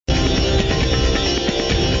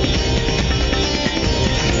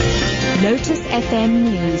Lotus FM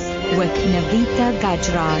News with Navita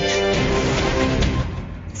Gajraj.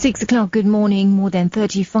 6 o'clock, good morning. More than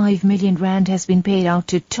 35 million rand has been paid out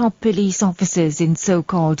to top police officers in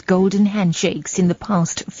so-called golden handshakes in the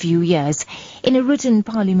past few years. In a written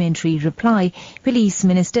parliamentary reply, Police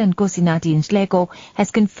Minister Nkosinathi Nhleko has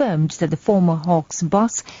confirmed that the former Hawks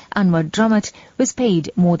boss, Anwar Dramat, was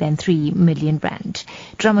paid more than 3 million rand.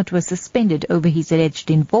 Dramat was suspended over his alleged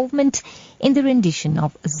involvement in the rendition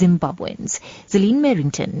of Zimbabweans. Celine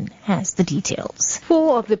Merrington has the details.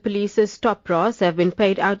 4 of the police's top brass have been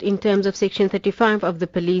paid out in terms of Section 35 of the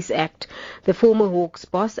Police Act. The former Hawks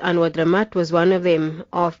boss, Anwar Dramat, was one of them.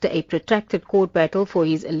 After a protracted court battle for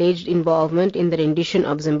his alleged involvement in the rendition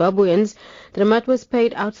of Zimbabweans, Dramat was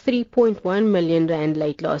paid out 3.1 million rand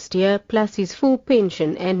late last year, plus his full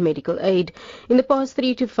pension and medical aid. In the past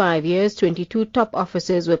 3 to 5 years, 22 top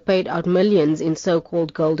officers were paid out millions in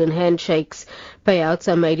so-called golden handshakes. Payouts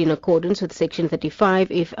are made in accordance with Section 35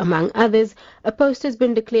 if, among others, a post has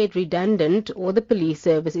been declared redundant or the police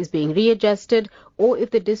service is being readjusted, or if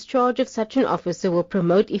the discharge of such an officer will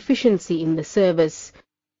promote efficiency in the service.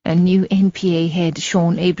 A new NPA head,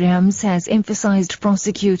 Sean Abrahams, has emphasized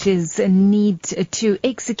prosecutors need to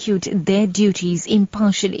execute their duties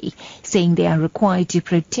impartially, saying they are required to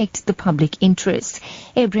protect the public interest.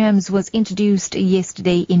 Abrahams was introduced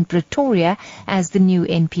yesterday in Pretoria as the new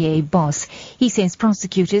NPA boss. He says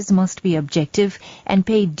prosecutors must be objective and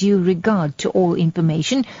pay due regard to all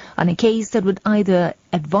information on a case that would either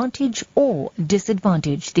advantage or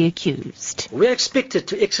disadvantage the accused. We are expected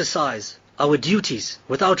to exercise our duties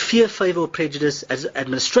without fear, favour or prejudice as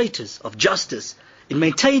administrators of justice in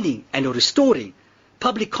maintaining and restoring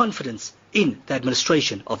public confidence in the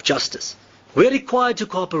administration of justice. We are required to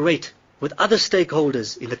cooperate with other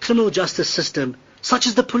stakeholders in the criminal justice system, such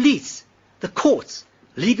as the police, the courts,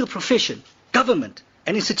 legal profession, government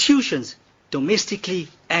and institutions domestically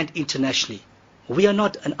and internationally. We are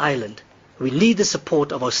not an island. We need the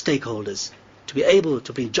support of our stakeholders to be able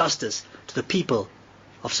to bring justice to the people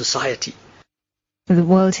of society. The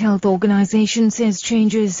World Health Organization says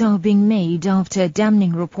changes are being made after a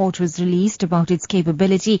damning report was released about its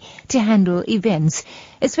capability to handle events,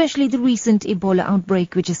 especially the recent Ebola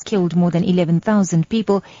outbreak which has killed more than 11,000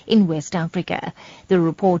 people in West Africa. The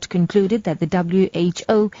report concluded that the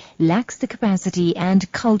WHO lacks the capacity and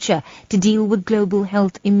culture to deal with global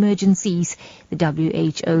health emergencies. The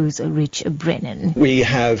WHO's Rich Brennan. We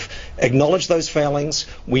have acknowledged those failings.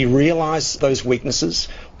 We realise those weaknesses.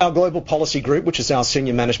 Our global policy group, which is our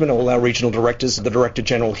senior management, all our regional directors, the Director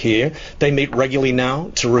General here, they meet regularly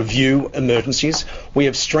now to review emergencies. We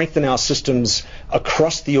have strengthened our systems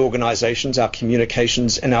across the organisations, our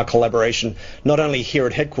communications and our collaboration, not only here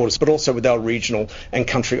at headquarters, but also with our regional and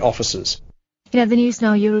country offices. In other news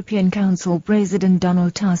now, European Council President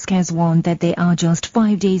Donald Tusk has warned that there are just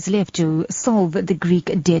 5 days left to solve the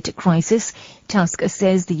Greek debt crisis. Tusk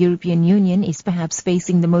says the European Union is perhaps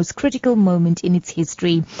facing the most critical moment in its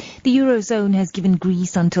history. The Eurozone has given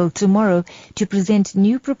Greece until tomorrow to present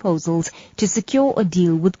new proposals to secure a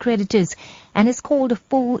deal with creditors and has called a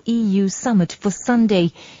full EU summit for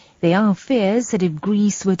Sunday. There are fears that if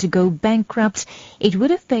Greece were to go bankrupt, it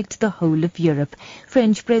would affect the whole of Europe.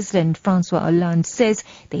 French President François Hollande says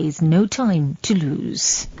there is no time to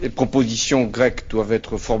lose. We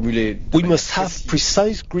must have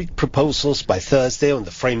precise Greek proposals by Thursday on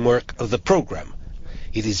the framework of the program.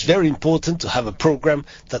 It is very important to have a program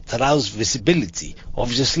that allows visibility,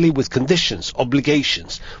 obviously with conditions,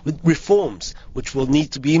 obligations, with reforms which will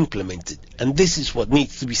need to be implemented. And this is what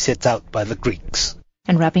needs to be set out by the Greeks.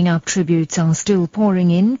 And wrapping up, tributes are still pouring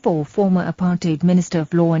in for former apartheid Minister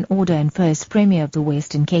of Law and Order and first Premier of the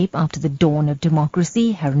Western Cape after the dawn of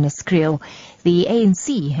democracy, Ernest Kriel. The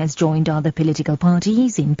ANC has joined other political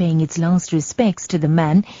parties in paying its last respects to the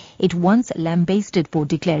man it once lambasted for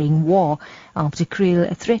declaring war after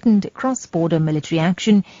Kriel threatened cross-border military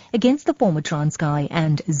action against the former Transkei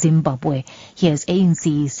and Zimbabwe. Here's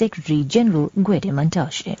ANC Secretary General Gwede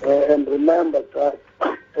Mantashe. And remember that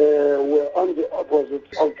we're on the opposite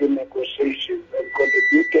of the negotiations and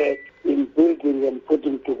contributed in building and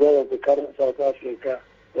putting together the current South Africa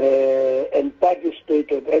and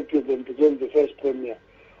participated actively and became the first Premier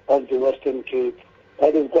of the Western Cape.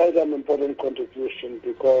 That is quite an important contribution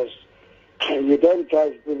because you don't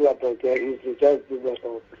judge people about their history, judge people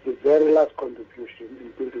about the very last contribution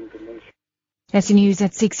in building the nation. That's the news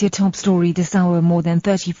at 6. Your top story this hour. More than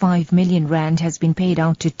 35 million rand has been paid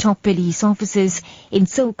out to top police officers in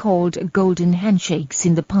so-called golden handshakes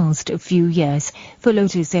in the past few years. For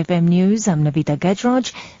Lotus FM News, I'm Navita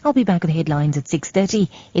Gajraj. I'll be back with the headlines at 6:30.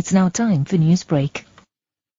 It's now time for Newsbreak.